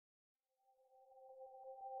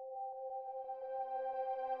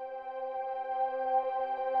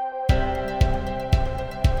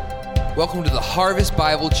Welcome to the Harvest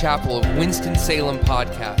Bible Chapel of Winston-Salem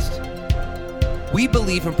podcast. We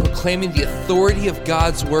believe in proclaiming the authority of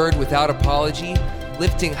God's word without apology,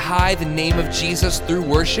 lifting high the name of Jesus through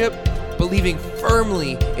worship, believing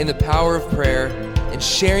firmly in the power of prayer, and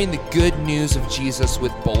sharing the good news of Jesus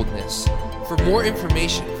with boldness. For more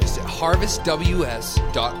information, visit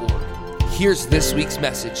harvestws.org. Here's this week's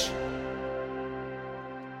message.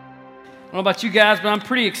 I don't know about you guys, but I'm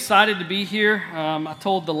pretty excited to be here. I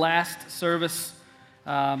told the last service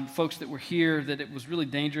folks that were here that it was really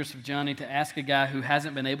dangerous of Johnny to ask a guy who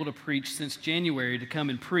hasn't been able to preach since January to come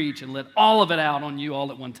and preach and let all of it out on you all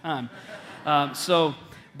at one time.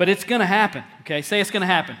 But it's going to happen, okay? Say it's going to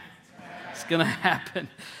happen. It's going to happen.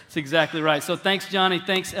 That's exactly right. So thanks, Johnny.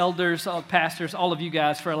 Thanks, elders, all pastors, all of you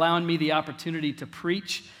guys for allowing me the opportunity to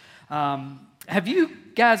preach. Have you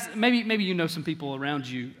guys, maybe you know some people around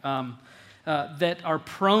you that are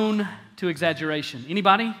prone to exaggeration.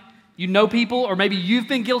 Anybody? You know people, or maybe you've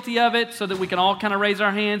been guilty of it, so that we can all kind of raise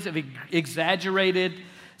our hands if we exaggerated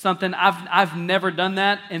something. I've never done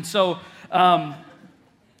that, and so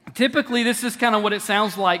typically this is kind of what it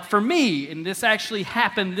sounds like for me, and this actually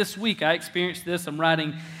happened this week. I experienced this. I'm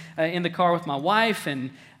riding in the car with my wife, and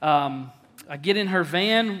I get in her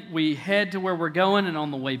van, we head to where we're going, and on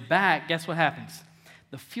the way back, guess what happens?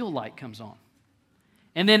 The fuel light comes on.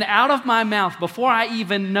 And then out of my mouth, before I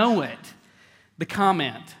even know it, the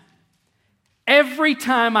comment, every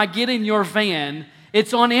time I get in your van,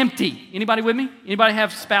 it's on empty. Anybody with me? Anybody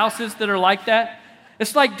have spouses that are like that?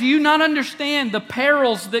 It's like, do you not understand the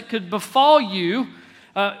perils that could befall you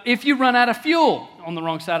if you run out of fuel on the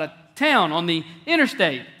wrong side of town, on the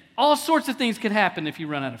interstate? All sorts of things could happen if you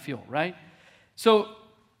run out of fuel, right? So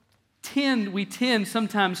we tend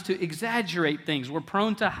sometimes to exaggerate things. We're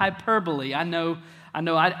prone to hyperbole. I know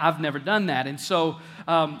I've never done that, and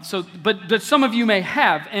but some of you may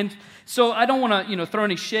have, and so I don't want to throw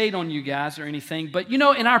any shade on you guys or anything, but in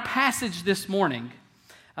our passage this morning,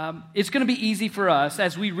 it's going to be easy for us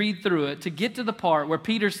as we read through it to get to the part where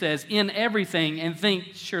Peter says, "In everything," and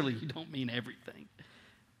think, surely you don't mean everything,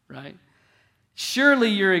 right? Surely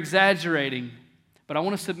you're exaggerating, but I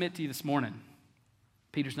want to submit to you this morning,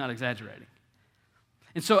 Peter's not exaggerating.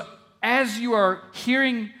 And so as you are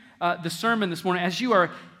hearing the sermon this morning, as you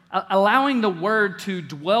are allowing the word to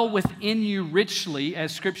dwell within you richly,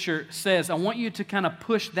 as Scripture says, I want you to kind of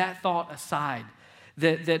push that thought aside,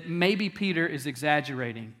 that maybe Peter is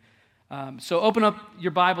exaggerating. So open up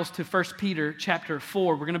your Bibles to 1 Peter chapter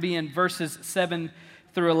 4. We're going to be in verses 7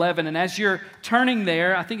 through 11. And as you're turning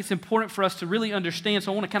there, I think it's important for us to really understand,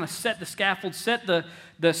 so I want to kind of set the scaffold, set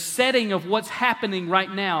the setting of what's happening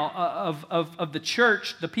right now of the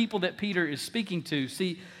church, the people that Peter is speaking to.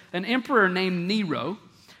 See, an emperor named Nero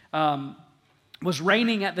was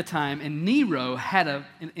reigning at the time, and Nero had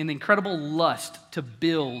an incredible lust to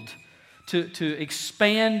build, to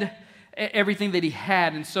expand everything that he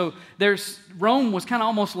had. And so Rome was kind of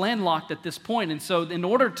almost landlocked at this point. And so in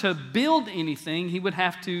order to build anything, he would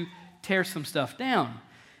have to tear some stuff down.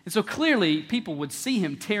 And so clearly people would see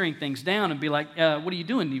him tearing things down and be like, what are you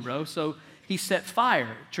doing, Nero? So he set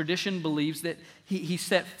fire. Tradition believes that he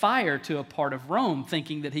set fire to a part of Rome,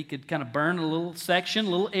 thinking that he could kind of burn a little section, a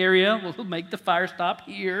little area, we'll make the fire stop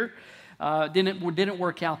here. Didn't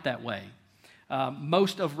work out that way.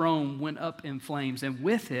 Most of Rome went up in flames, and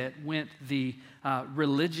with it went the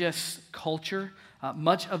religious culture.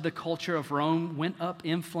 Much of the culture of Rome went up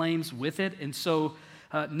in flames with it, and so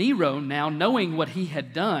Nero, now knowing what he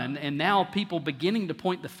had done, and now people beginning to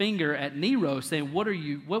point the finger at Nero, saying, "What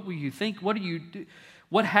will you think? What do you do?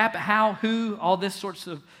 What happened? How? Who? All this sorts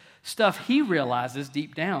of stuff." He realizes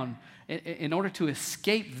deep down, in order to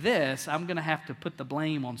escape this, I'm going to have to put the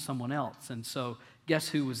blame on someone else, and so. Guess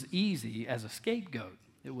who was easy as a scapegoat?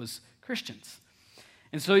 It was Christians.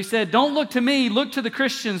 And so he said, don't look to me, look to the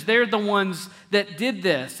Christians. They're the ones that did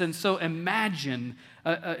this. And so imagine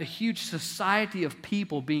a huge society of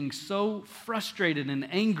people being so frustrated and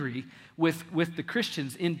angry with the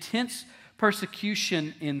Christians. Intense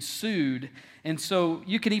persecution ensued. And so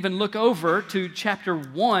you can even look over to chapter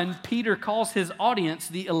 1. Peter calls his audience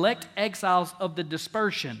the elect exiles of the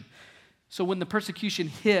dispersion. So when the persecution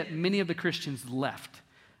hit, many of the Christians left.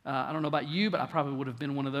 I don't know about you, but I probably would have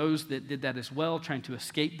been one of those that did that as well, trying to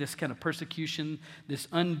escape this kind of persecution, this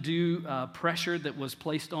undue pressure that was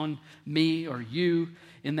placed on me or you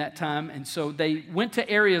in that time. And so they went to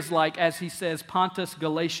areas like, as he says, Pontus,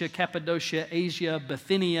 Galatia, Cappadocia, Asia,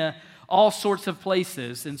 Bithynia, all sorts of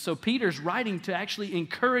places. And so Peter's writing to actually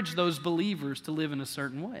encourage those believers to live in a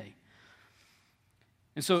certain way.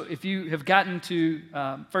 And so if you have gotten to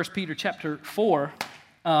 1 Peter chapter 4,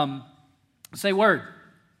 say word.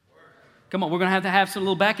 Come on, we're going to have some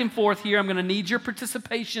little back and forth here. I'm going to need your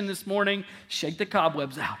participation this morning. Shake the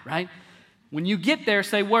cobwebs out, right? When you get there,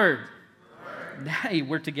 say word. Hey,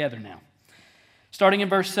 we're together now. Starting in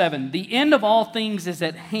verse 7, the end of all things is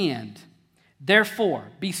at hand. Therefore,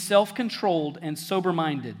 be self-controlled and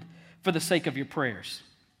sober-minded for the sake of your prayers.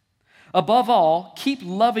 Above all, keep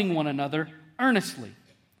loving one another earnestly,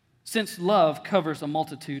 since love covers a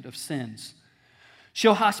multitude of sins.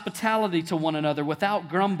 Show hospitality to one another without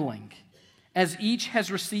grumbling. As each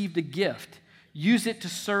has received a gift, use it to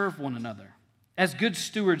serve one another, as good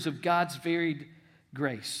stewards of God's varied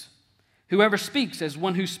grace. Whoever speaks as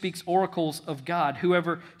one who speaks oracles of God,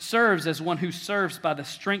 whoever serves as one who serves by the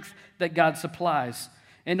strength that God supplies,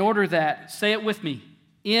 in order that, say it with me,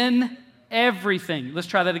 in everything, let's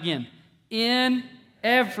try that again, in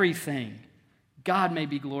everything, God may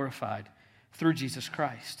be glorified through Jesus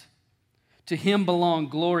Christ. To him belong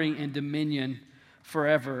glory and dominion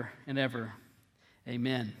forever and ever.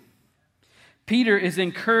 Amen. Peter is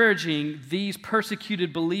encouraging these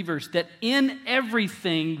persecuted believers that in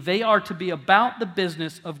everything they are to be about the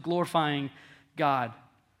business of glorifying God.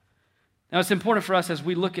 Now, it's important for us as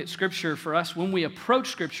we look at Scripture, for us when we approach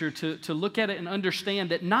Scripture, to look at it and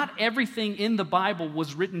understand that not everything in the Bible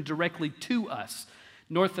was written directly to us,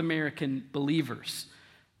 North American believers.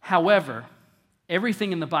 However,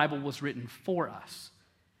 everything in the Bible was written for us.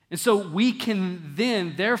 And so we can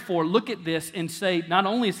then, therefore, look at this and say, not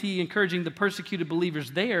only is he encouraging the persecuted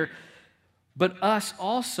believers there, but us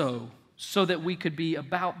also, so that we could be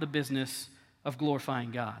about the business of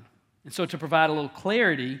glorifying God. And so to provide a little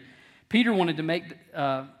clarity, Peter wanted to make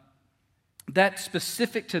that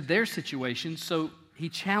specific to their situation, so he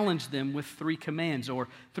challenged them with 3 commands or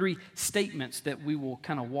 3 statements that we will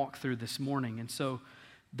kind of walk through this morning. And so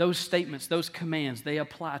those statements, those commands, they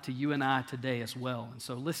apply to you and I today as well. And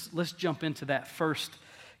so let's jump into that first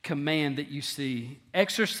command that you see.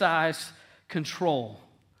 Exercise control.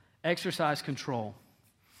 Exercise control.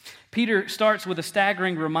 Peter starts with a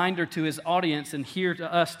staggering reminder to his audience and here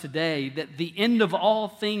to us today that the end of all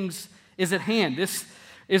things is at hand. This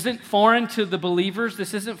isn't foreign to the believers.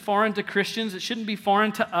 This isn't foreign to Christians. It shouldn't be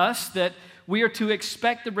foreign to us that we are to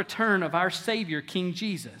expect the return of our Savior, King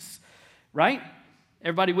Jesus. Right?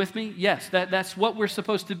 Everybody with me? Yes, that's what we're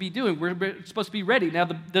supposed to be doing. We're supposed to be ready. Now,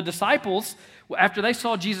 the disciples, after they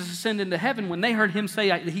saw Jesus ascend into heaven, when they heard him say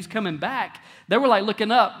that he's coming back, they were like looking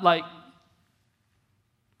up like,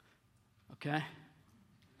 okay,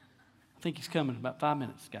 I think he's coming in about 5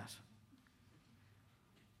 minutes, guys.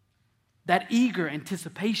 That eager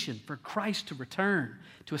anticipation for Christ to return,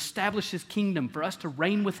 to establish his kingdom, for us to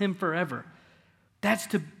reign with him forever, that's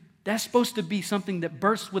supposed to be something that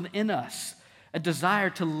bursts within us. A desire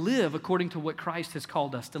to live according to what Christ has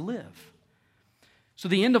called us to live. So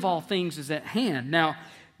the end of all things is at hand. Now,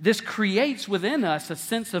 this creates within us a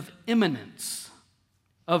sense of imminence,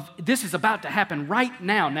 of this is about to happen right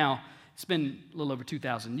now. Now, it's been a little over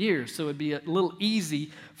 2,000 years, so it'd be a little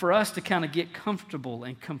easy for us to kind of get comfortable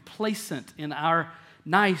and complacent in our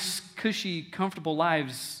nice, cushy, comfortable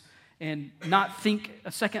lives and not think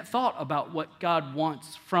a second thought about what God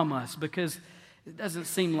wants from us, because it doesn't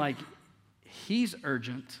seem like he's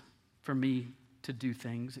urgent for me to do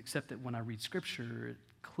things, except that when I read Scripture, it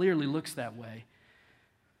clearly looks that way.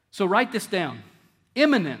 So write this down.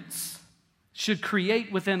 Imminence should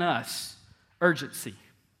create within us urgency.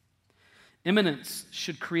 Imminence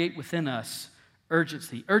should create within us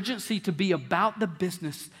urgency. Urgency to be about the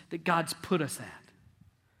business that God's put us at.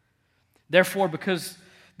 Therefore, because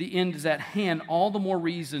the end is at hand, all the more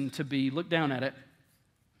reason to be, look down at it,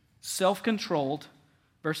 self-controlled,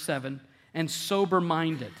 verse 7, and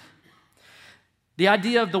sober-minded. The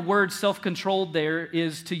idea of the word self-controlled there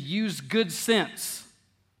is to use good sense.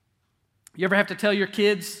 You ever have to tell your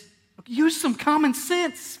kids, use some common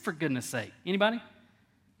sense, for goodness sake? Anybody?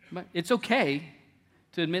 It's okay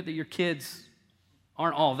to admit that your kids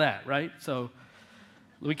aren't all that, right? So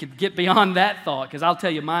we could get beyond that thought, because I'll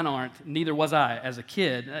tell you mine aren't. Neither was I as a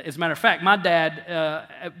kid. As a matter of fact, my dad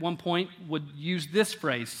at one point would use this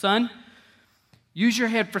phrase, son, use your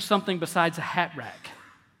head for something besides a hat rack.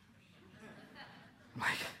 I'm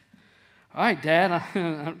like, all right, Dad,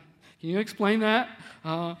 can you explain that?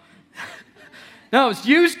 No, it's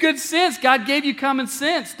use good sense. God gave you common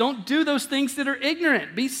sense. Don't do those things that are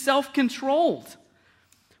ignorant. Be self-controlled.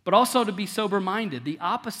 But also to be sober-minded. The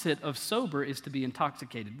opposite of sober is to be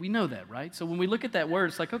intoxicated. We know that, right? So when we look at that word,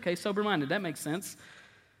 it's like, okay, sober-minded, that makes sense.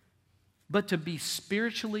 But to be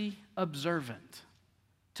spiritually observant.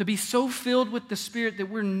 To be so filled with the Spirit that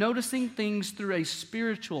we're noticing things through a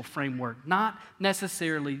spiritual framework, not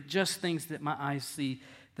necessarily just things that my eyes see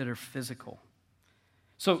that are physical.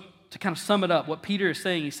 So to kind of sum it up, what Peter is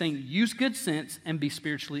saying, he's saying, use good sense and be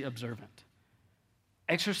spiritually observant.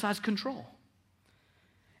 Exercise control.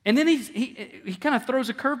 And then he kind of throws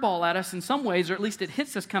a curveball at us in some ways, or at least it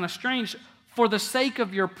hits us kind of strange, for the sake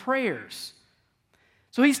of your prayers.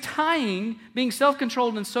 So he's tying being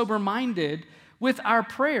self-controlled and sober-minded with our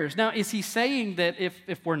prayers. Now, is he saying that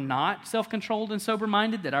if we're not self-controlled and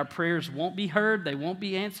sober-minded, that our prayers won't be heard, they won't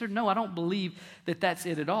be answered? No, I don't believe that that's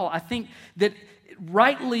it at all. I think that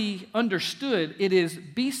rightly understood, it is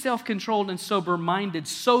be self-controlled and sober-minded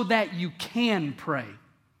so that you can pray.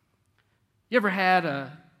 You ever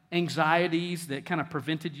had anxieties that kind of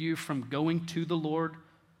prevented you from going to the Lord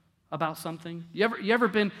about something? You ever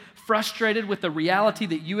been frustrated with the reality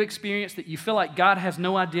that you experience, that you feel like God has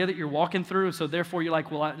no idea that you're walking through, and so therefore you're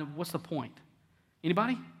like, well, what's the point?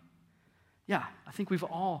 Anybody? Yeah, I think we've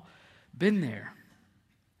all been there.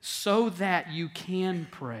 So that you can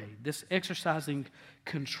pray, this exercising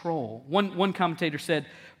control. One commentator said,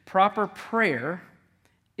 proper prayer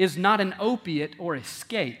is not an opiate or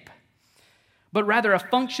escape, but rather a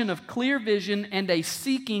function of clear vision and a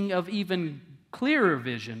seeking of even clearer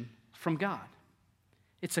vision from God.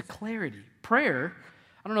 It's a clarity. Prayer,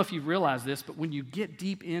 I don't know if you realize this, but when you get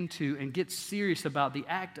deep into and get serious about the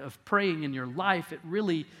act of praying in your life, it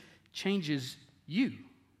really changes you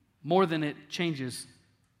more than it changes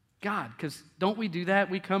God. Because don't we do that?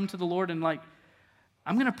 We come to the Lord and like,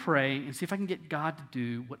 I'm going to pray and see if I can get God to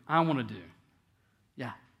do what I want to do.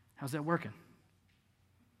 Yeah, how's that working?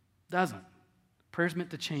 Doesn't. Prayer's meant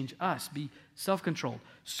to change us. Be self-controlled,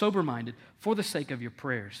 sober-minded, for the sake of your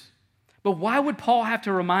prayers. But why would Paul have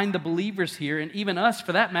to remind the believers here, and even us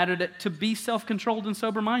for that matter, to be self-controlled and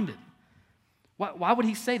sober-minded? Why would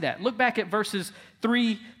he say that? Look back at verses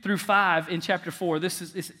 3 through 5 in chapter 4.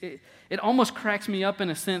 It almost cracks me up in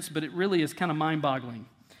a sense, but it really is kind of mind-boggling.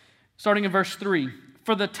 Starting in verse 3,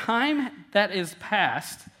 for the time that is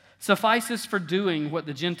past suffices for doing what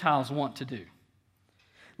the Gentiles want to do.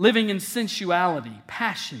 Living in sensuality,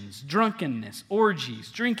 passions, drunkenness,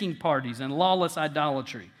 orgies, drinking parties, and lawless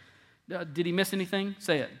idolatry. Did he miss anything?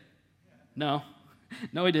 Say it. No.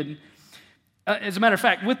 No, he didn't. As a matter of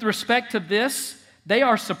fact, with respect to this, they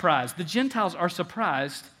are surprised. The Gentiles are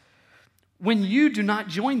surprised when you do not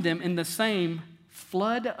join them in the same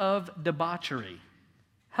flood of debauchery.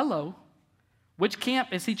 Hello. Which camp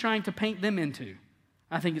is he trying to paint them into?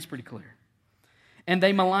 I think it's pretty clear. And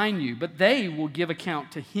they malign you, but they will give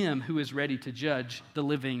account to him who is ready to judge the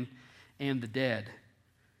living and the dead.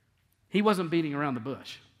 He wasn't beating around the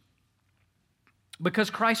bush.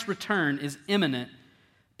 Because Christ's return is imminent,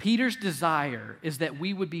 Peter's desire is that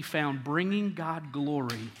we would be found bringing God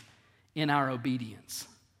glory in our obedience.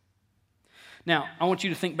 Now, I want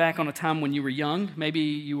you to think back on a time when you were young. Maybe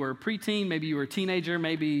you were a preteen, maybe you were a teenager,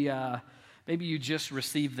 maybe you just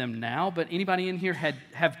received them now. But anybody in here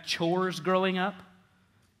have chores growing up?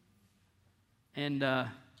 And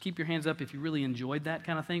keep your hands up if you really enjoyed that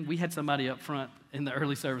kind of thing. We had somebody up front in the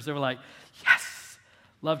early service. They were like, yes,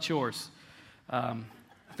 love chores.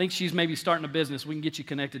 I think she's maybe starting a business. We can get you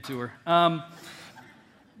connected to her.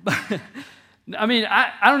 But I mean,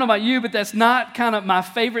 I don't know about you, but that's not kind of my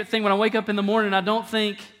favorite thing. When I wake up in the morning, I don't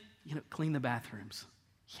think, clean the bathrooms.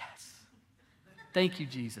 Yes. Thank you,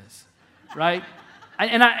 Jesus. Right?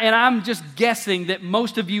 And I'm just guessing that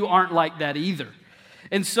most of you aren't like that either.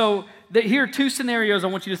 And so here are two scenarios I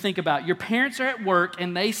want you to think about. Your parents are at work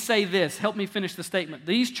and they say this. Help me finish the statement.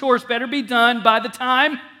 These chores better be done by the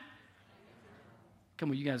time. Come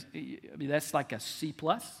on, you guys. I mean, that's like a C+.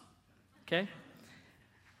 Okay?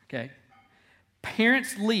 Okay.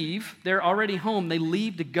 Parents leave. They're already home. They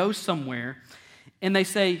leave to go somewhere. And they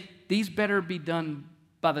say, these better be done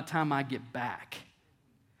by the time I get back.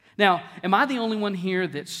 Now, am I the only one here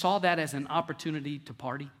that saw that as an opportunity to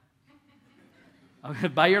party?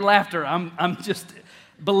 By your laughter, I'm just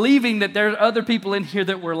believing that there are other people in here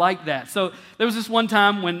that were like that. So there was this one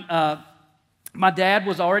time when my dad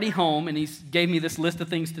was already home, and he gave me this list of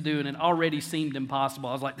things to do, and it already seemed impossible.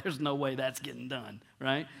 I was like, there's no way that's getting done,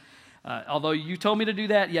 right? Although you told me to do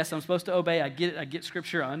that, yes, I'm supposed to obey. I get it. I get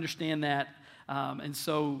Scripture. I understand that. And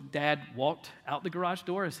so Dad walked out the garage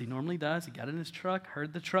door as he normally does. He got in his truck,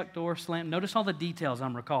 heard the truck door slam. Notice all the details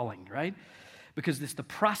I'm recalling, right? Because it's the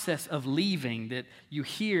process of leaving that you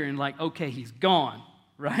hear and like, okay, he's gone,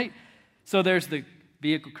 right? So there's the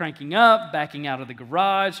vehicle cranking up, backing out of the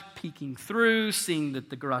garage, peeking through, seeing that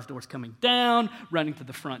the garage door's coming down, running to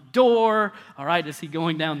the front door. All right, is he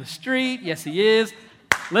going down the street? Yes, he is.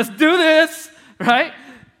 Let's do this, right?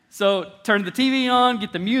 So turn the TV on,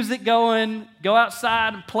 get the music going, go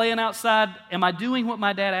outside, I'm playing outside. Am I doing what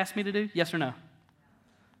my dad asked me to do? Yes or no?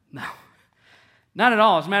 No. Not at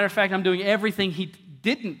all. As a matter of fact, I'm doing everything he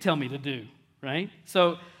didn't tell me to do, right?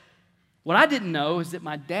 So what I didn't know is that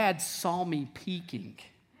my dad saw me peeking.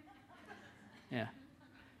 Yeah.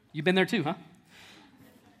 You've been there too, huh?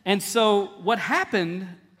 And so what happened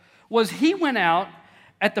was he went out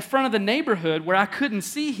at the front of the neighborhood where I couldn't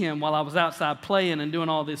see him while I was outside playing and doing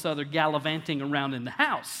all this other gallivanting around in the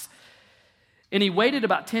house. And he waited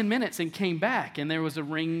about 10 minutes and came back, and there was a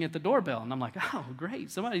ring at the doorbell. And I'm like, oh, great,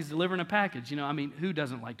 somebody's delivering a package. You know, I mean, who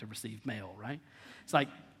doesn't like to receive mail, right? It's like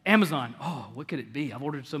Amazon. Oh, what could it be? I've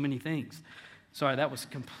ordered so many things. Sorry, that was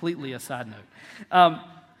completely a side note.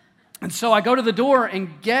 And so I go to the door,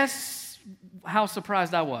 and guess how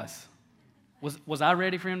surprised I was? Was I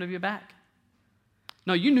ready for him to be back?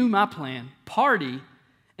 No, you knew my plan. Party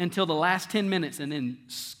until the last 10 minutes and then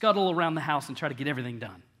scuttle around the house and try to get everything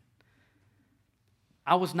done.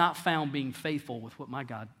 I was not found being faithful with what my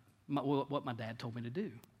dad told me to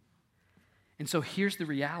do. And so here's the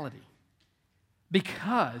reality.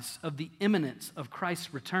 Because of the imminence of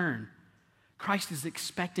Christ's return, Christ is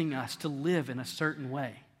expecting us to live in a certain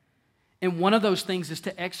way. And one of those things is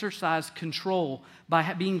to exercise control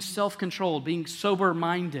by being self-controlled, being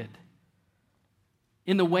sober-minded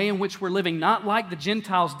in the way in which we're living, not like the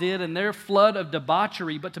Gentiles did in their flood of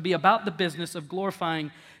debauchery, but to be about the business of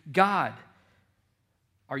glorifying God.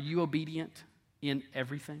 Are you obedient in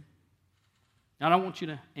everything? Now, I don't want you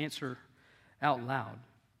to answer out loud.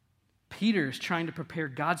 Peter is trying to prepare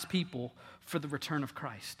God's people for the return of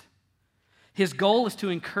Christ. His goal is to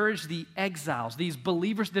encourage the exiles, these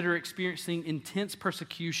believers that are experiencing intense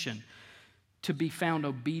persecution, to be found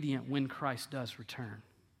obedient when Christ does return.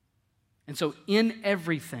 And so in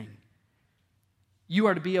everything, you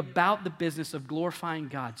are to be about the business of glorifying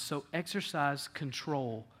God, so exercise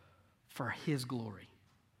control for His glory.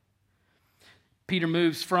 Peter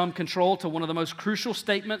moves from control to one of the most crucial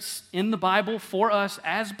statements in the Bible for us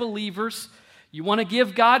as believers. You want to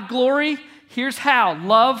give God glory? Here's how.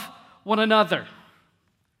 Love one another.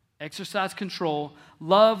 Exercise control.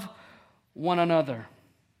 Love one another.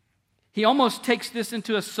 He almost takes this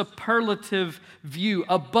into a superlative view.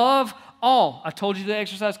 Above all, I told you to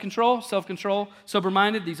exercise control, self-control,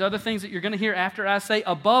 sober-minded, these other things that you're going to hear after I say,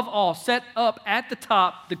 above all, set up at the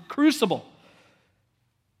top, the crucible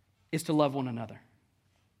is to love one another.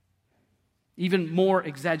 Even more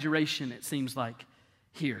exaggeration, it seems like,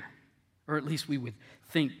 here. Or at least we would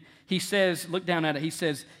think. He says, look down at it, he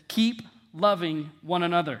says, keep loving one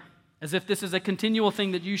another. As if this is a continual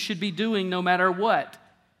thing that you should be doing no matter what.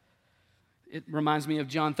 It reminds me of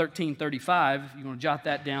John 13:35. You want to jot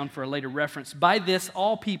that down for a later reference. By this,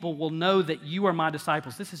 all people will know that you are my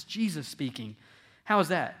disciples. This is Jesus speaking. How is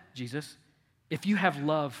that, Jesus? If you have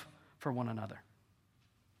love for one another.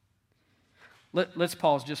 Let's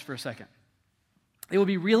pause just for a second. It would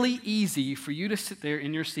be really easy for you to sit there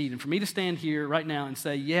in your seat and for me to stand here right now and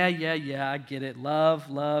say, yeah, I get it. Love,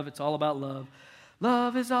 it's all about love.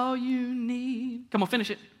 Love is all you need. Come on, finish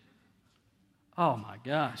it. Oh my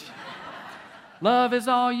gosh. Love is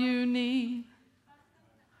all you need.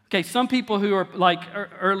 Okay, some people who are like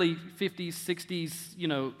early 50s,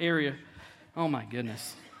 60s, area, oh my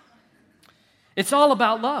goodness. It's all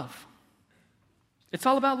about love. It's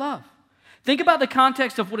all about love. Think about the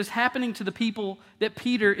context of what is happening to the people that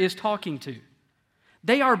Peter is talking to.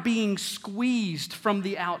 They are being squeezed from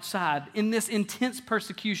the outside in this intense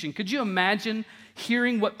persecution. Could you imagine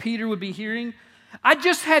hearing what Peter would be hearing? I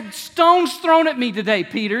just had stones thrown at me today,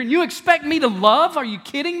 Peter, and you expect me to love? Are you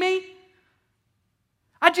kidding me?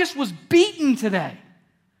 I just was beaten today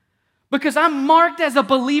because I'm marked as a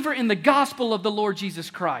believer in the gospel of the Lord Jesus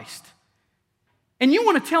Christ. And you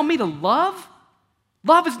want to tell me to love?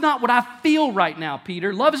 Love is not what I feel right now,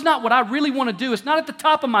 Peter. Love is not what I really want to do. It's not at the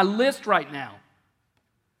top of my list right now.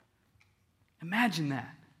 Imagine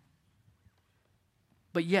that.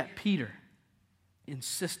 But yet, Peter,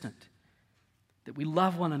 insistent that we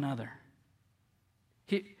love one another.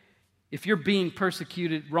 If you're being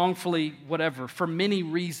persecuted wrongfully, whatever, for many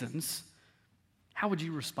reasons, how would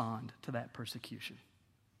you respond to that persecution?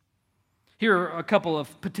 Here are a couple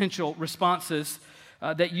of potential responses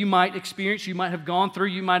that you might experience, you might have gone through,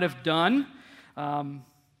 you might have done.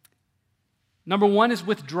 Number one is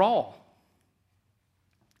withdrawal.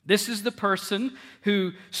 This is the person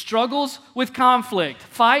who struggles with conflict.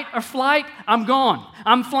 Fight or flight, I'm gone.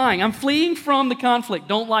 I'm flying. I'm fleeing from the conflict.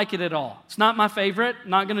 Don't like it at all. It's not my favorite.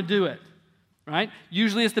 Not going to do it. Right?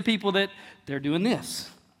 Usually it's the people that they're doing this.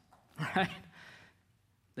 Right?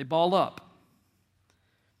 They ball up.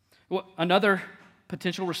 Well, another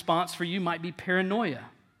potential response for you might be paranoia.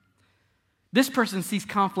 This person sees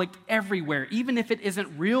conflict everywhere, even if it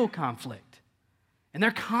isn't real conflict. And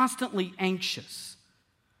they're constantly anxious.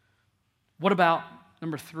 What about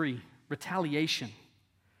number 3, retaliation?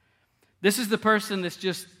 This is the person that's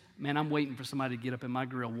just, man, I'm waiting for somebody to get up in my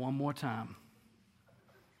grill one more time.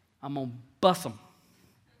 I'm going to bust them.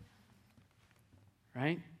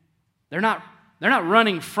 Right? They're not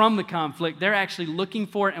running from the conflict. They're actually looking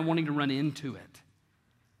for it and wanting to run into it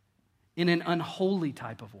in an unholy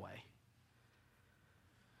type of way.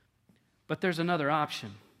 But there's another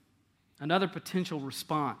option, another potential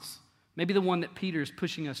response, maybe the one that Peter is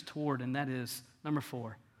pushing us toward, and that is number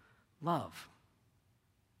 4, love.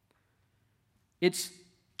 It's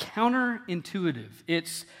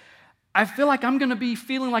counterintuitive. I feel like I'm going to be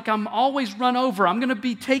feeling like I'm always run over. I'm going to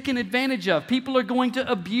be taken advantage of. People are going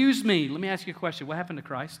to abuse me. Let me ask you a question. What happened to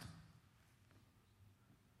Christ?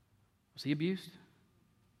 Was he abused?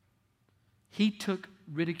 He took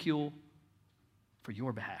ridicule for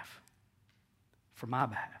your behalf, for my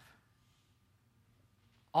behalf.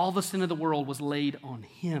 All the sin of the world was laid on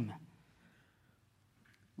him.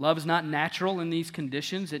 Love is not natural in these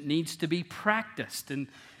conditions. It needs to be practiced. And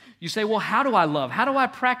you say, well, how do I love? How do I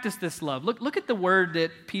practice this love? Look at the word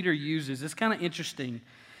that Peter uses. It's kind of interesting. It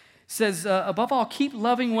says, above all, keep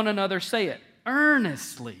loving one another, say it,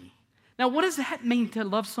 earnestly. Now, what does that mean to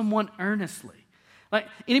love someone earnestly? Like,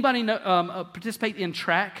 anybody participate in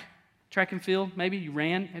track and field? Maybe you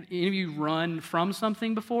ran. Have any of you run from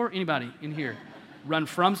something before? Anybody in here? Run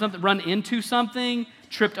from something, run into something,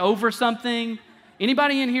 tripped over something?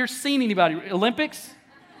 Anybody in here seen anybody? Olympics?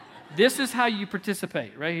 This is how you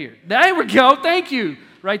participate, right here. There we go, thank you.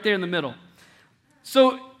 Right there in the middle.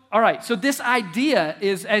 So, all right, so this idea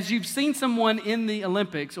is, as you've seen someone in the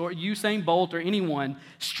Olympics, or Usain Bolt or anyone,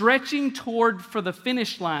 stretching toward for the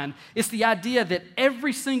finish line, it's the idea that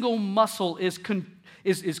every single muscle is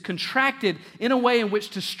contracted in a way in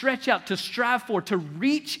which to stretch out, to strive for, to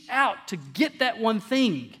reach out, to get that one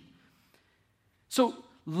thing. So,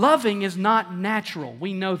 loving is not natural.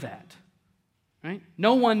 We know that. Right?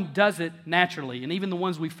 No one does it naturally, and even the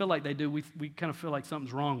ones we feel like they do, we kind of feel like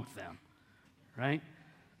something's wrong with them, right?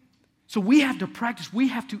 So we have to practice, we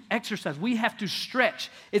have to exercise, we have to stretch.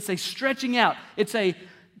 It's a stretching out. It's a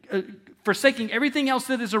forsaking everything else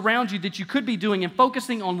that is around you that you could be doing and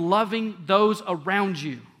focusing on loving those around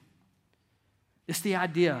you. It's the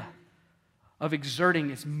idea of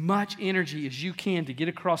exerting as much energy as you can to get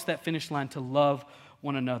across that finish line to love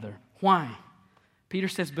one another. Why? Peter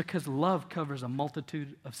says, because love covers a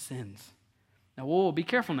multitude of sins. Now, whoa, be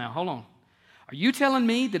careful now. Hold on. Are you telling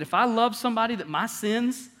me that if I love somebody that my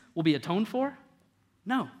sins will be atoned for?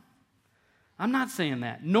 No. I'm not saying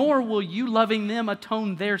that. Nor will you loving them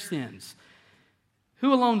atone their sins.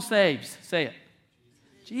 Who alone saves? Say it.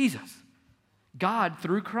 Jesus. God,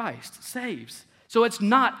 through Christ, saves. So it's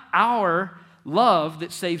not our love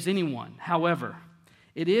that saves anyone. However,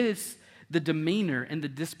 it is the demeanor and the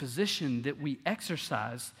disposition that we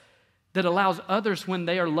exercise that allows others, when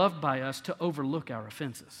they are loved by us, to overlook our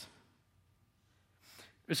offenses.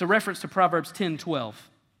 It's a reference to Proverbs 10:12,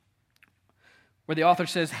 where the author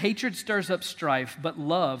says, hatred stirs up strife, but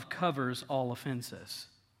love covers all offenses.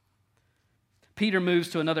 Peter moves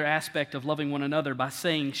to another aspect of loving one another by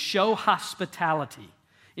saying, show hospitality.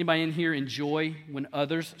 Anybody in here enjoy when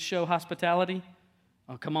others show hospitality?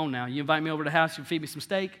 Oh, come on now. You invite me over to the house, you feed me some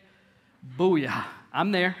steak? Booyah,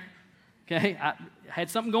 I'm there, okay? I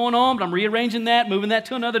had something going on, but I'm rearranging that, moving that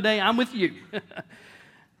to another day. I'm with you,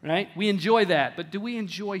 right? We enjoy that, but do we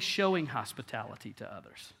enjoy showing hospitality to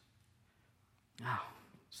others? Oh,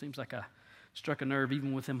 seems like I struck a nerve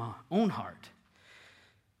even within my own heart.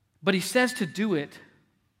 But he says to do it,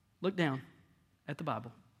 look down at the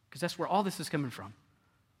Bible, because that's where all this is coming from,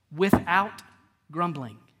 without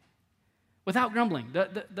grumbling. Without grumbling.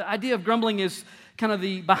 The idea of grumbling is kind of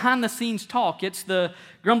the behind-the-scenes talk. It's the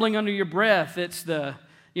grumbling under your breath. It's the,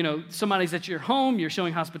 somebody's at your home, you're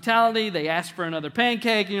showing hospitality, they ask for another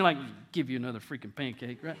pancake, and you're like, give you another freaking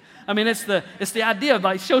pancake, right? I mean, it's the idea of,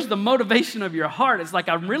 it shows the motivation of your heart. It's like,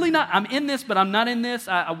 I'm in this, but I'm not in this.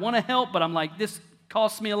 I want to help, but I'm like, this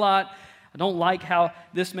costs me a lot. I don't like how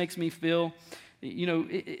this makes me feel.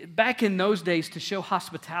 Back in those days, to show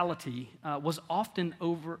hospitality was often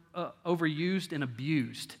overused and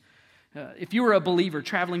abused. If you were a believer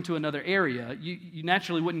traveling to another area, you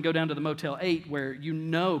naturally wouldn't go down to the Motel 8 where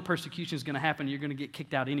persecution is going to happen, you're going to get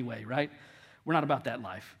kicked out anyway, right? We're not about that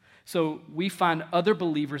life. So we find other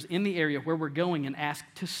believers in the area where we're going and ask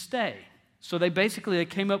to stay. So they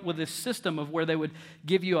came up with this system of where they would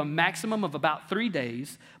give you a maximum of about 3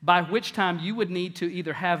 days, by which time you would need to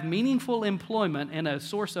either have meaningful employment and a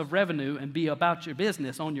source of revenue and be about your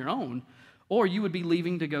business on your own, or you would be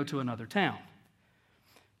leaving to go to another town.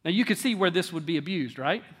 Now, you could see where this would be abused,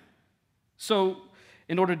 right? So,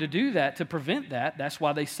 in order to do that, to prevent that, that's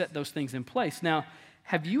why they set those things in place. Now,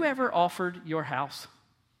 have you ever offered your house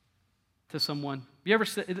to someone?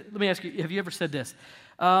 Let me ask you, have you ever said this?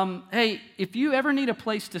 Hey, if you ever need a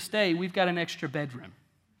place to stay, we've got an extra bedroom.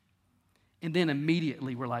 And then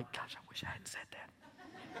immediately we're like, gosh, I wish I hadn't said that.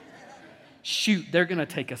 Shoot, they're going to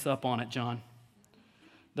take us up on it, John.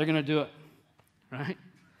 They're going to do it, right?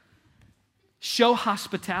 Show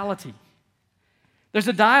hospitality. There's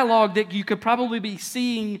a dialogue that you could probably be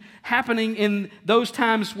seeing happening in those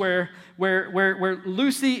times where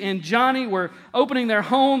Lucy and Johnny were opening their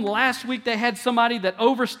home. Last week they had somebody that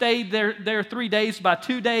overstayed their 3 days by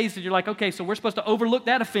 2 days. And you're like, okay, so we're supposed to overlook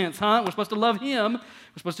that offense, huh? We're supposed to love him.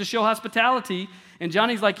 We're supposed to show hospitality. And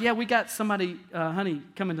Johnny's like, yeah, we got somebody, honey,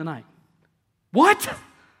 coming tonight. What?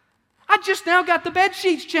 I just now got the bed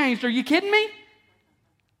sheets changed. Are you kidding me?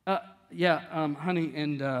 Honey,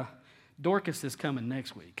 and Dorcas is coming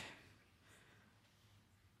next week.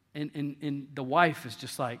 And the wife is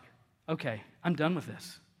just like, okay, I'm done with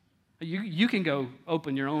this. You can go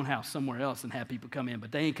open your own house somewhere else and have people come in,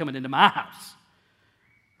 but they ain't coming into my house,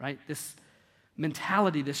 right? This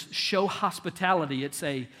mentality, this show hospitality, it's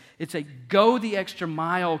a go the extra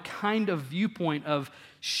mile kind of viewpoint of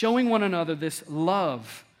showing one another this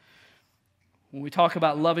love. When we talk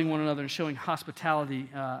about loving one another and showing hospitality,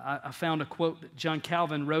 I found a quote that John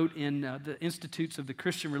Calvin wrote in the Institutes of the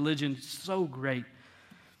Christian Religion, so great.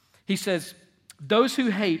 He says, those who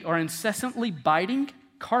hate are incessantly biting,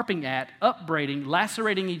 carping at, upbraiding,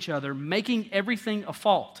 lacerating each other, making everything a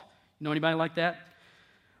fault. You know anybody like that?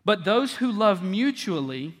 But those who love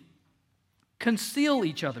mutually conceal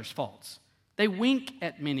each other's faults. They wink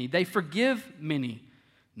at many. They forgive many.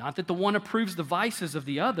 Not that the one approves the vices of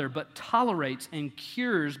the other, but tolerates and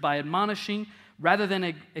cures by admonishing rather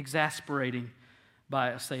than exasperating by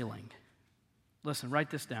assailing. Listen, write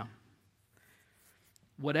this down.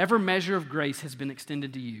 Whatever measure of grace has been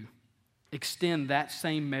extended to you, extend that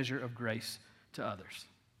same measure of grace to others.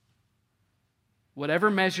 Whatever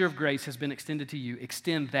measure of grace has been extended to you,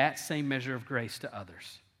 extend that same measure of grace to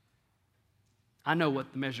others. I know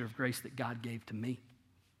what the measure of grace that God gave to me.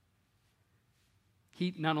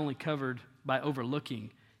 He not only covered by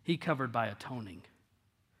overlooking, he covered by atoning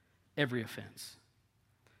every offense.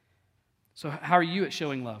 So how are you at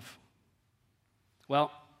showing love?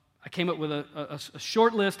 Well, I came up with a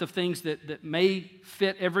short list of things that may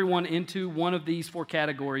fit everyone into one of these 4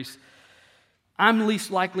 categories. I'm least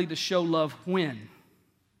likely to show love when,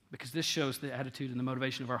 because this shows the attitude and the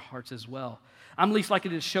motivation of our hearts as well. I'm least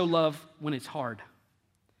likely to show love when it's hard.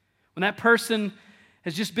 When that person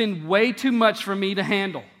has just been way too much for me to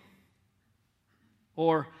handle.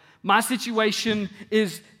 Or my situation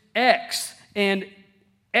is X and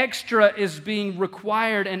extra is being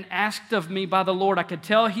required and asked of me by the Lord. I can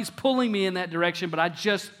tell He's pulling me in that direction, but I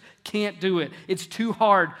just can't do it. It's too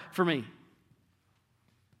hard for me.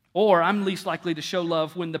 Or I'm least likely to show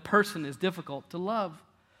love when the person is difficult to love.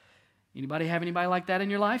 Anybody have anybody like that in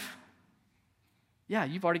your life? Yeah,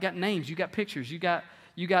 you've already got names, you got pictures, you got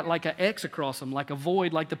like an X across them, like a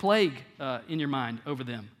void, like the plague in your mind over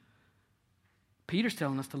them. Peter's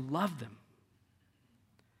telling us to love them.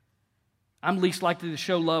 I'm least likely to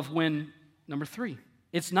show love when, number 3,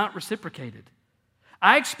 it's not reciprocated.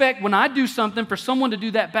 I expect when I do something for someone to do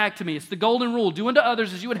that back to me. It's the golden rule. Do unto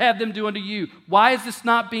others as you would have them do unto you. Why is this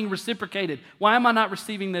not being reciprocated? Why am I not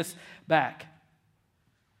receiving this back?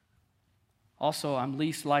 Also, I'm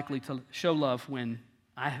least likely to show love when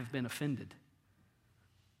I have been offended.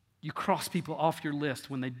 You cross people off your list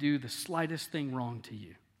when they do the slightest thing wrong to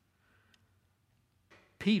you.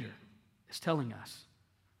 Peter is telling us,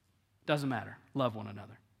 doesn't matter, love one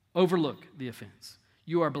another. Overlook the offense.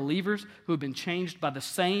 You are believers who have been changed by the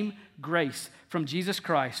same grace from Jesus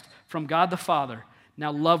Christ, from God the Father.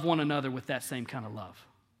 Now love one another with that same kind of love.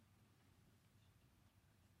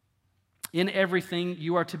 In everything,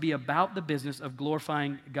 you are to be about the business of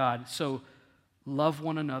glorifying God. So love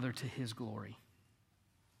one another to His glory.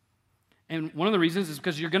 And one of the reasons is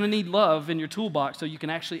because you're going to need love in your toolbox so you can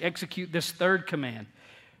actually execute this 3rd command,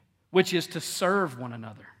 which is to serve one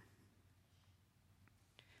another.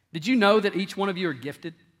 Did you know that each one of you are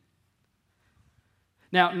gifted?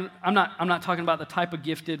 Now, I'm not talking about the type of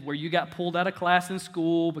gifted where you got pulled out of class in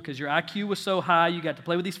school because your IQ was so high, you got to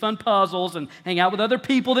play with these fun puzzles and hang out with other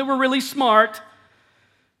people that were really smart.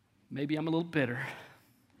 Maybe I'm a little bitter.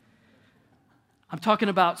 I'm talking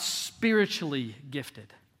about spiritually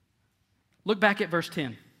gifted. Look back at verse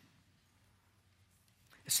 10.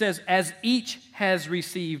 It says, as each has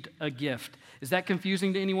received a gift. Is that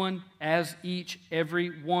confusing to anyone? As each,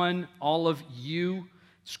 every one, all of you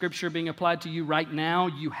Scripture being applied to you right now.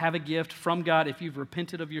 You have a gift from God if you've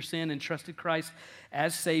repented of your sin and trusted Christ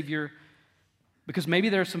as Savior. Because maybe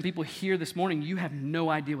there are some people here this morning, you have no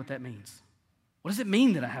idea what that means. What does it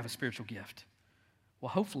mean that I have a spiritual gift? Well,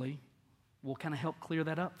 hopefully, we'll kind of help clear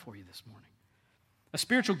that up for you this morning. A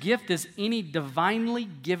spiritual gift is any divinely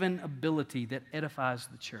given ability that edifies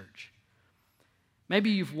the church. Maybe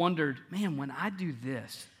you've wondered, man, when I do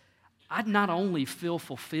this, I'd not only feel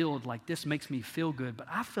fulfilled, like this makes me feel good, but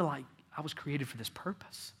I feel like I was created for this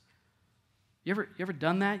purpose. You ever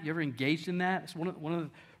done that? You ever engaged in that? It's one of the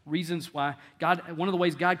reasons why one of the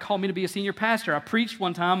ways God called me to be a senior pastor. I preached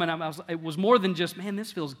one time, and it was more than just, man,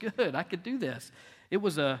 this feels good. I could do this. It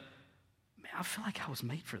was man, I feel like I was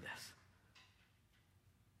made for this.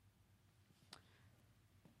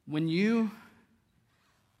 When you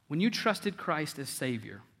trusted Christ as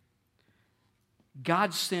Savior,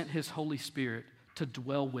 God sent His Holy Spirit to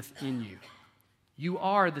dwell within you. You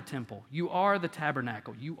are the temple. You are the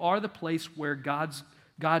tabernacle. You are the place where God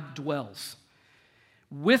dwells.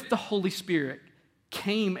 With the Holy Spirit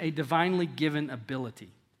came a divinely given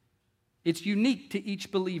ability. It's unique to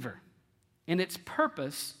each believer, and its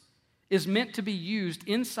purpose is meant to be used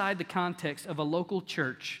inside the context of a local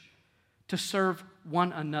church to serve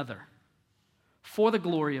one another for the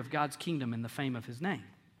glory of God's kingdom and the fame of His name.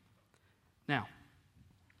 Now,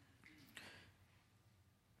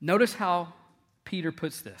 notice how Peter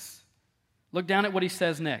puts this. Look down at what he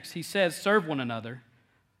says next. He says, serve one another,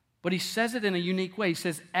 but he says it in a unique way. He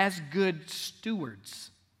says, as good stewards.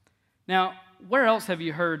 Now, where else have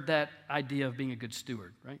you heard that idea of being a good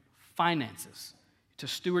steward, right? Finances, to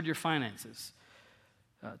steward your finances.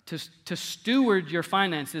 To steward your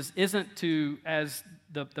finances isn't to, as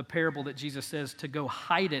the parable that Jesus says, to go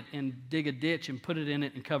hide it and dig a ditch and put it in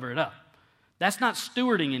it and cover it up. That's not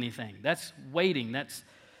stewarding anything. That's waiting. That's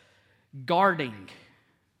guarding.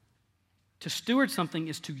 To steward something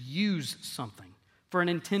is to use something for an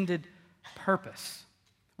intended purpose.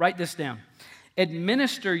 Write this down.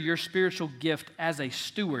 Administer your spiritual gift as a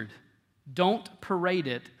steward. Don't parade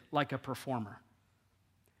it like a performer.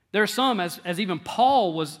 There are some, as even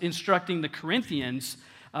Paul was instructing the Corinthians,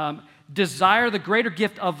 desire the greater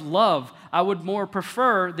gift of love. I would more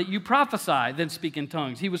prefer that you prophesy than speak in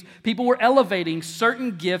tongues. People were elevating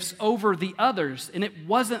certain gifts over the others, and it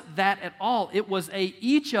wasn't that at all. It was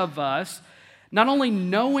each of us not only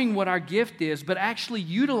knowing what our gift is, but actually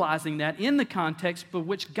utilizing that in the context for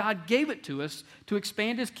which God gave it to us to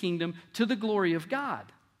expand His kingdom to the glory of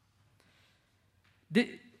God.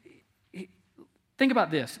 Think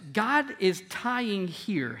about this. God is tying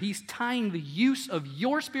here, He's tying the use of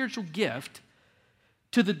your spiritual gift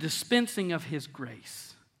to the dispensing of His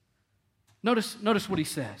grace. Notice what He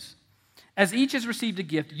says. As each has received a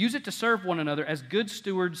gift, use it to serve one another as good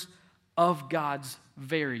stewards of God's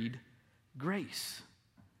varied grace.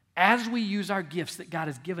 As we use our gifts that God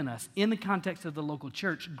has given us in the context of the local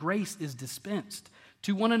church, grace is dispensed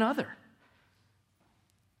to one another.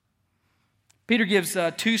 Peter gives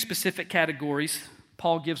two specific categories.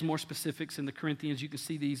 Paul gives more specifics in the Corinthians. You can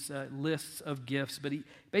see these lists of gifts, but he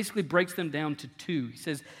basically breaks them down to two. He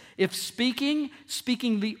says, if speaking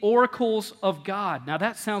the oracles of God. Now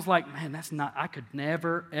that sounds like, man, I could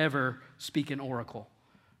never, ever speak an oracle,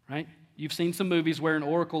 right? You've seen some movies where an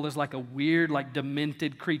oracle is like a weird, like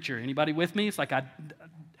demented creature. Anybody with me? It's like,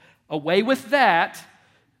 away with that.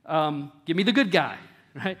 Give me the good guy.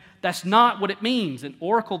 Right? That's not what it means. An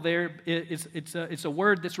oracle there it's a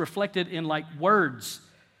word that's reflected in like words.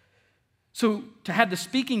 So to have the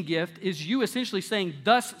speaking gift is you essentially saying,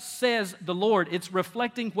 thus says the Lord. It's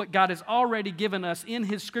reflecting what God has already given us in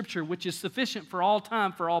His Scripture, which is sufficient for all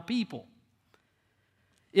time, for all people.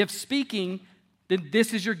 If speaking, then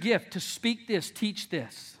this is your gift, to speak this, teach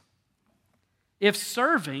this. If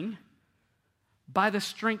serving, by the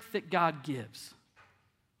strength that God gives.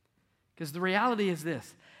 Because the reality is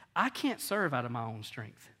this, I can't serve out of my own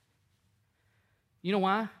strength. You know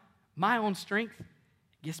why? My own strength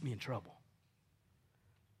gets me in trouble.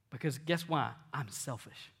 Because guess why? I'm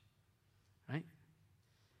selfish, right?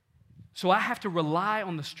 So I have to rely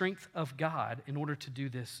on the strength of God in order to do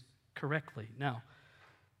this correctly. Now,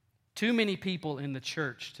 too many people in the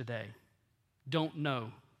church today don't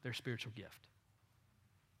know their spiritual gift,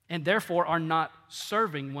 and therefore are not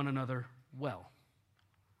serving one another well.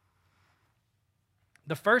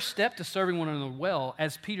 The first step to serving one another well,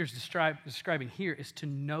 as Peter's describing here, is to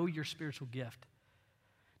know your spiritual gift.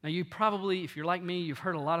 Now, you probably, if you're like me, you've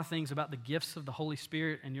heard a lot of things about the gifts of the Holy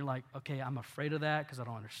Spirit, and you're like, okay, I'm afraid of that because I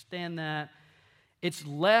don't understand that. It's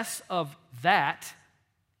less of that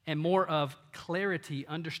and more of clarity,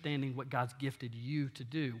 understanding what God's gifted you to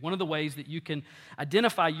do. One of the ways that you can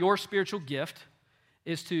identify your spiritual gift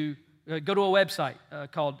is to go to a website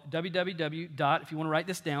called www. If you want to write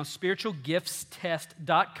this down,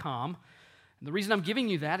 spiritualgiftstest.com. And the reason I'm giving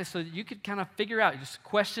you that is so that you could kind of figure out just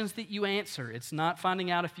questions that you answer. It's not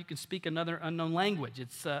finding out if you can speak another unknown language.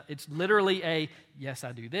 It's literally a, yes,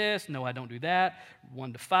 I do this, no, I don't do that,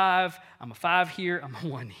 1 to 5, I'm a 5 here, I'm a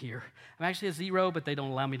 1 here. I'm actually a 0, but they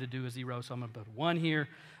don't allow me to do a 0, so I'm going to put a 1 here.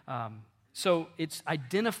 So it's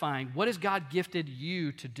identifying what has God gifted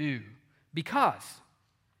you to do, because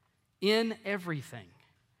in everything,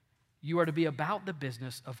 you are to be about the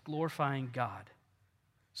business of glorifying God.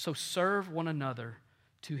 So serve one another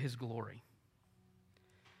to his glory.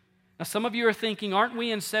 Now, some of you are thinking, aren't we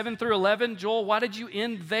in 7 through 11? Joel, why did you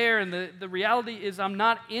end there? And the reality is I'm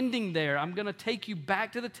not ending there. I'm going to take you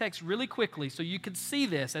back to the text really quickly so you can see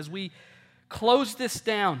this as we close this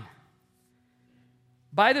down.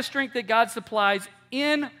 By the strength that God supplies,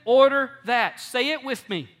 in order that, say it with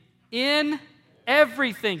me, in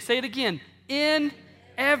everything. Say it again, in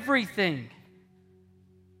everything.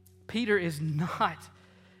 Peter is not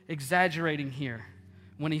exaggerating here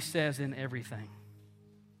when he says in everything.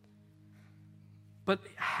 But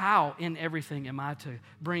how in everything am I to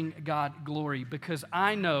bring God glory? Because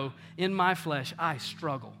I know in my flesh I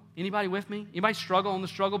struggle. Anybody with me? Anybody struggle on the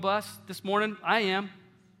struggle bus this morning? I am.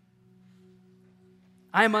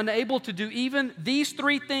 I am unable to do even these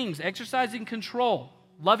 3 things: exercising control,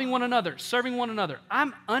 loving one another, serving one another.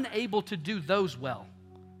 I'm unable to do those well.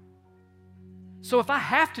 So if I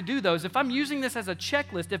have to do those, if I'm using this as a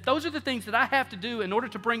checklist, if those are the things that I have to do in order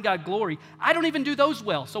to bring God glory, I don't even do those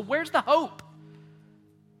well. So where's the hope?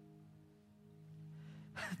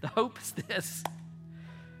 The hope is this: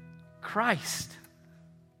 Christ.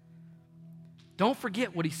 Don't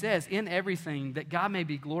forget what he says, in everything, that God may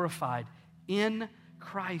be glorified in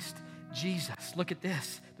Christ Jesus. Look at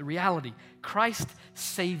this, the reality. Christ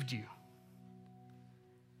saved you.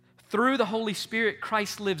 Through the Holy Spirit,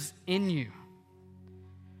 Christ lives in you.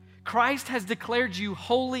 Christ has declared you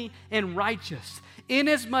holy and righteous.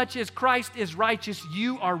 Inasmuch as Christ is righteous,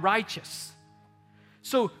 you are righteous.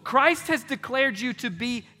 So Christ has declared you to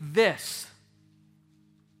be this.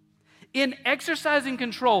 In exercising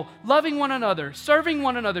control, loving one another, serving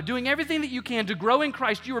one another, doing everything that you can to grow in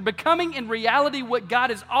Christ, you are becoming in reality what God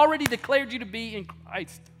has already declared you to be in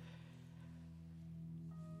Christ.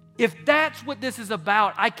 If that's what this is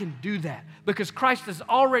about, I can do that because Christ has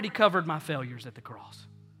already covered my failures at the cross.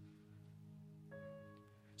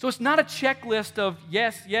 So it's not a checklist of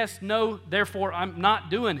yes, yes, no, therefore I'm not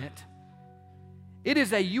doing it. It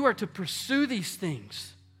is you are to pursue these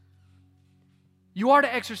things. You are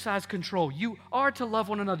to exercise control. You are to love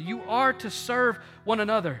one another. You are to serve one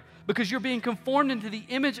another because you're being conformed into the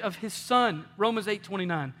image of his Son, Romans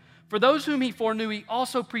 8:29. For those whom he foreknew, he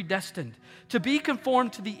also predestined to be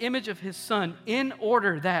conformed to the image of his Son in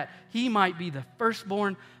order that he might be the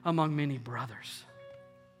firstborn among many brothers.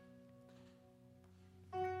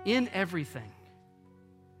 In everything,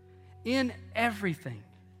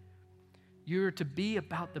 you're to be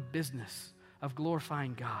about the business of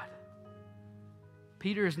glorifying God.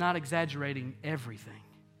 Peter is not exaggerating everything.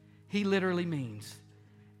 He literally means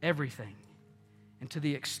everything. And to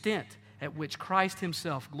the extent at which Christ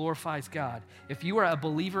himself glorifies God, if you are a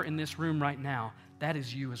believer in this room right now, that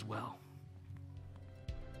is you as well.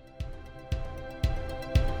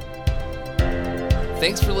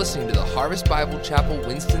 Thanks for listening to the Harvest Bible Chapel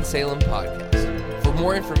Winston-Salem podcast. For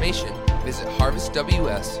more information, visit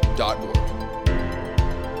harvestws.org.